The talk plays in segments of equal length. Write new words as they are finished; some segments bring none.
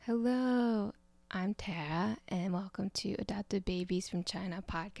Hello, I'm Tara, and welcome to Adopted Babies from China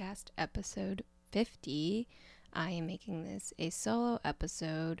podcast episode 50. I am making this a solo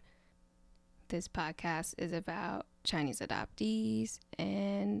episode. This podcast is about Chinese adoptees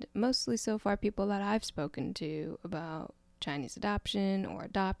and mostly so far people that I've spoken to about Chinese adoption or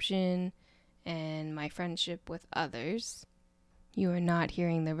adoption and my friendship with others. You are not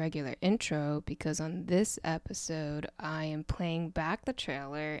hearing the regular intro because on this episode, I am playing back the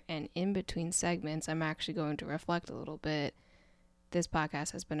trailer, and in between segments, I'm actually going to reflect a little bit. This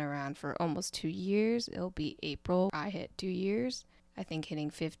podcast has been around for almost 2 years. It'll be April. I hit 2 years. I think hitting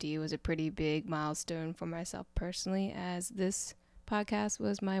 50 was a pretty big milestone for myself personally, as this podcast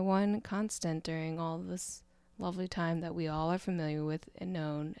was my one constant during all this lovely time that we all are familiar with and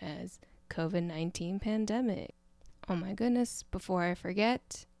known as COVID-19 pandemic. Oh my goodness, before I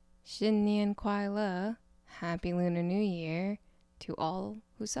forget, 新年快乐, Happy Lunar New Year to all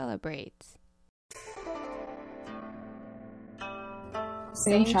who celebrate.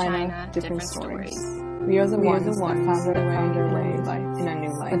 Same China, different stories. We are the ones that found their way in a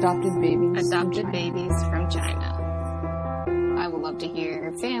new life. Adopted babies from China. I would love to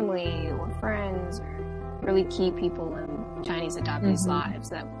hear family or friends or really key people in Chinese adoptees' lives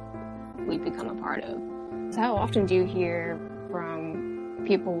that we've become a part of. So how often do you hear from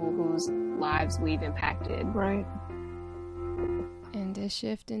people whose lives we've impacted? Right. And to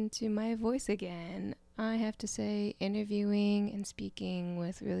shift into my voice again, I have to say interviewing and speaking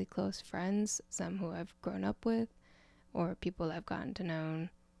with really close friends, some who I've grown up with, or people I've gotten to know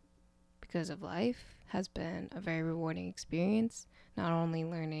because of life, has been a very rewarding experience. Not only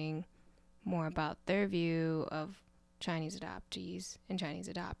learning more about their view of Chinese adoptees and Chinese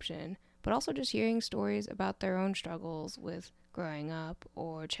adoption, but also just hearing stories about their own struggles with growing up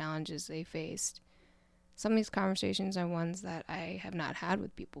or challenges they faced. Some of these conversations are ones that I have not had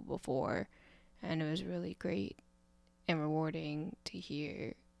with people before, and it was really great and rewarding to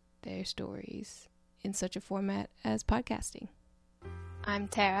hear their stories in such a format as podcasting. I'm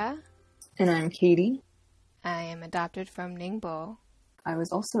Tara. And I'm Katie. I am adopted from Ningbo. I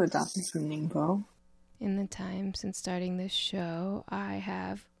was also adopted from Ningbo. In the time since starting this show,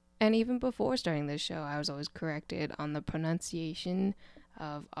 and even before starting this show, I was always corrected on the pronunciation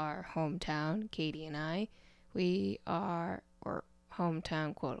of our hometown, Katie and I. We are, or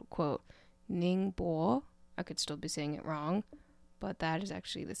hometown, quote unquote, Ningbo. I could still be saying it wrong, but that is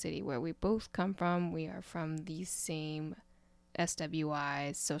actually the city where we both come from. We are from the same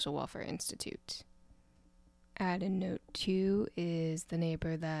SWI, Social Welfare Institute. Added note 2 is the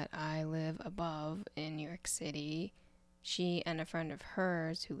neighbor that I live above in New York City. She and a friend of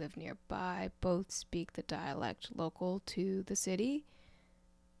hers who live nearby both speak the dialect local to the city.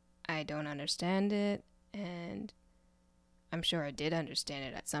 I don't understand it, and I'm sure I did understand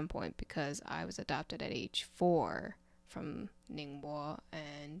it at some point because I was adopted at age 4 from Ningbo,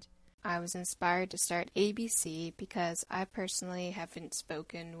 and I was inspired to start ABC because I personally haven't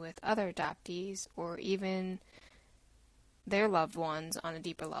spoken with other adoptees or even their loved ones on a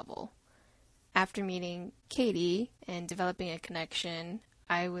deeper level. After meeting Katie and developing a connection,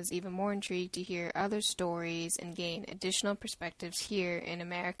 I was even more intrigued to hear other stories and gain additional perspectives here in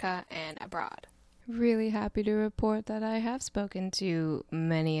America and abroad. Really happy to report that I have spoken to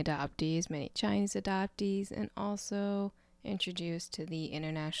many adoptees, many Chinese adoptees, and also introduced to the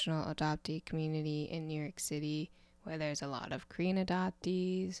international adoptee community in New York City, where there's a lot of Korean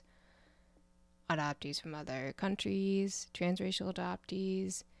adoptees from other countries, transracial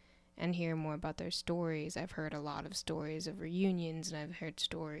adoptees, and hear more about their stories. I've heard a lot of stories of reunions, and I've heard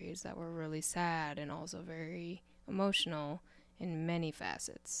stories that were really sad and also very emotional in many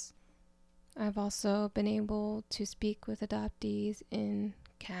facets. I've also been able to speak with adoptees in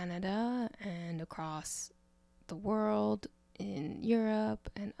Canada and across the world, in Europe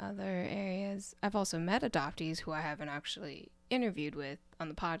and other areas. I've also met adoptees who I haven't actually interviewed with on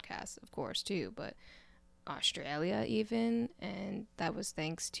the podcast, of course, too, but Australia even, and that was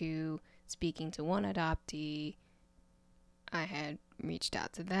thanks to speaking to one adoptee. I had reached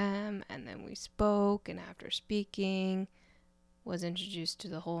out to them, and then we spoke, and after speaking, was introduced to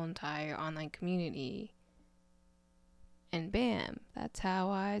the whole entire online community, and bam, that's how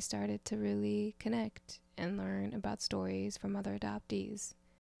I started to really connect and learn about stories from other adoptees.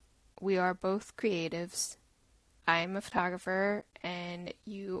 We are both creatives. I am a photographer, and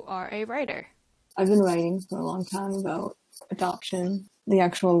you are a writer. I've been writing for a long time about adoption, the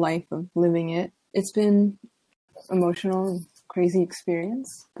actual life of living it. It's been emotional and crazy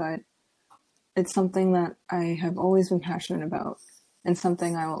experience, but it's something that I have always been passionate about and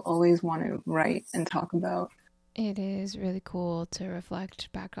something I will always want to write and talk about. It is really cool to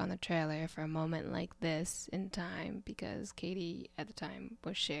reflect back on the trailer for a moment like this in time, because Katie at the time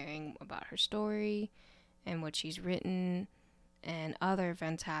was sharing about her story and what she's written, and other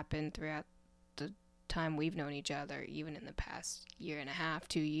events happened throughout the time we've known each other, even in the past year and a half,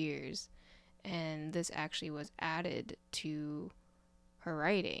 2 years. And this actually was added to her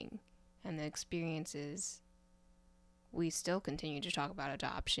writing and the experiences. We still continue to talk about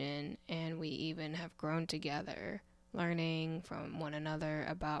adoption, and we even have grown together, learning from one another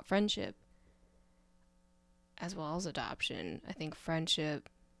about friendship as well as adoption. I think friendship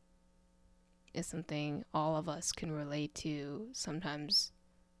is something all of us can relate to. Sometimes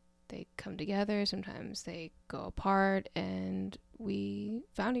they come together, sometimes they go apart, and we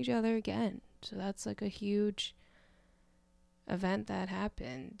found each other again. So that's like a huge event that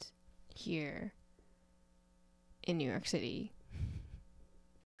happened here in New York City.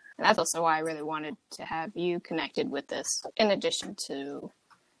 And that's also why I really wanted to have you connected with this, in addition to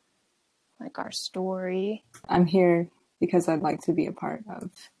like our story. I'm here because I'd like to be a part of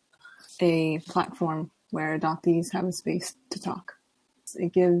a platform where adoptees have a space to talk.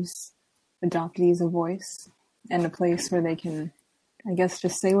 It gives adoptees a voice and a place where they can, I guess,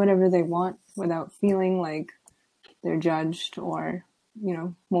 just say whatever they want without feeling like they're judged or,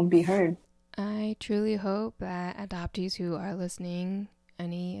 won't be heard. I truly hope that adoptees who are listening,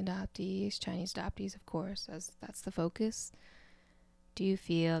 any adoptees, Chinese adoptees, of course, as that's the focus, do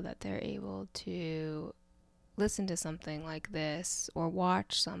feel that they're able to listen to something like this, or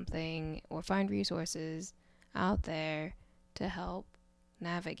watch something, or find resources out there to help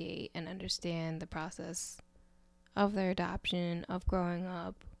navigate and understand the process of their adoption, of growing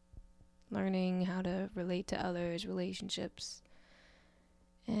up, learning how to relate to others, relationships.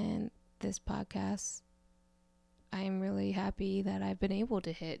 And this podcast, I am really happy that I've been able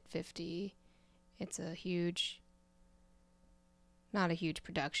to hit 50. It's not a huge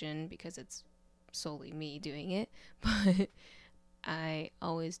production because it's solely me doing it, but I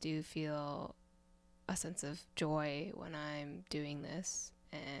always do feel a sense of joy when I'm doing this,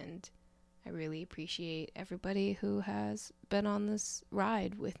 and I really appreciate everybody who has been on this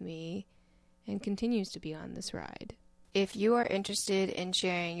ride with me and continues to be on this ride. If you are interested in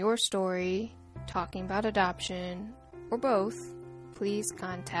sharing your story, talking about adoption, or both, please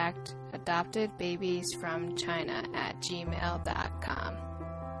contact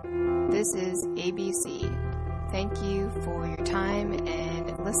adoptedbabiesfromchina@gmail.com. This is ABC. Thank you for your time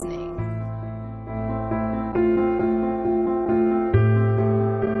and listening.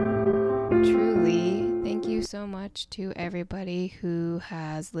 Truly, thank you so much to everybody who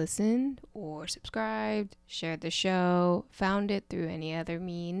has listened or subscribed, shared the show, found it through any other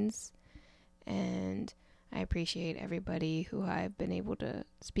means. And I appreciate everybody who I've been able to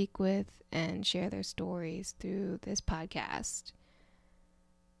speak with and share their stories through this podcast.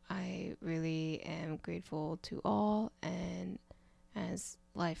 I really am grateful to all, and as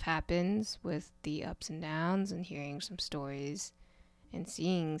life happens with the ups and downs and hearing some stories and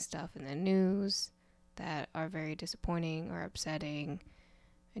seeing stuff in the news that are very disappointing or upsetting,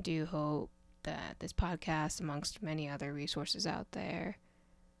 I do hope that this podcast, amongst many other resources out there,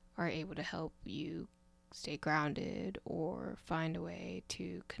 are able to help you stay grounded or find a way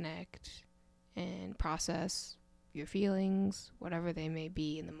to connect and process your feelings, whatever they may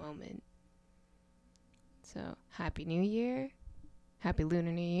be in the moment. So, Happy New Year, Happy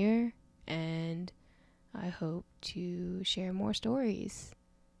Lunar New Year, and I hope to share more stories.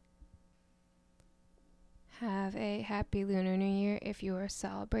 Have a happy Lunar New Year if you are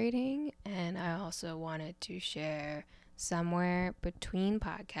celebrating, and I also wanted to share Somewhere Between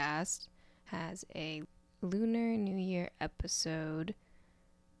Podcast has a Lunar New Year episode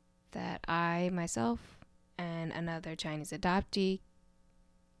that I myself and another Chinese adoptee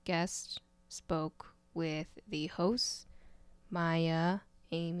guest spoke with the hosts, Maya,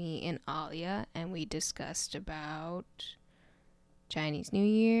 Amy, and Alia, and we discussed about Chinese New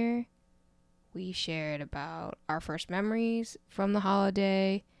Year. We shared about our first memories from the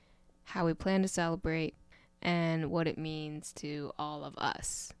holiday, how we plan to celebrate, and what it means to all of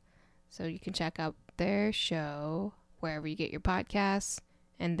us. So you can check out their show wherever you get your podcasts,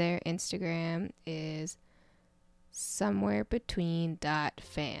 and their Instagram is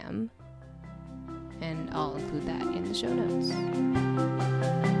somewherebetween.fam, and I'll include that in the show notes.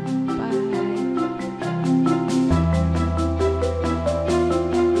 Bye.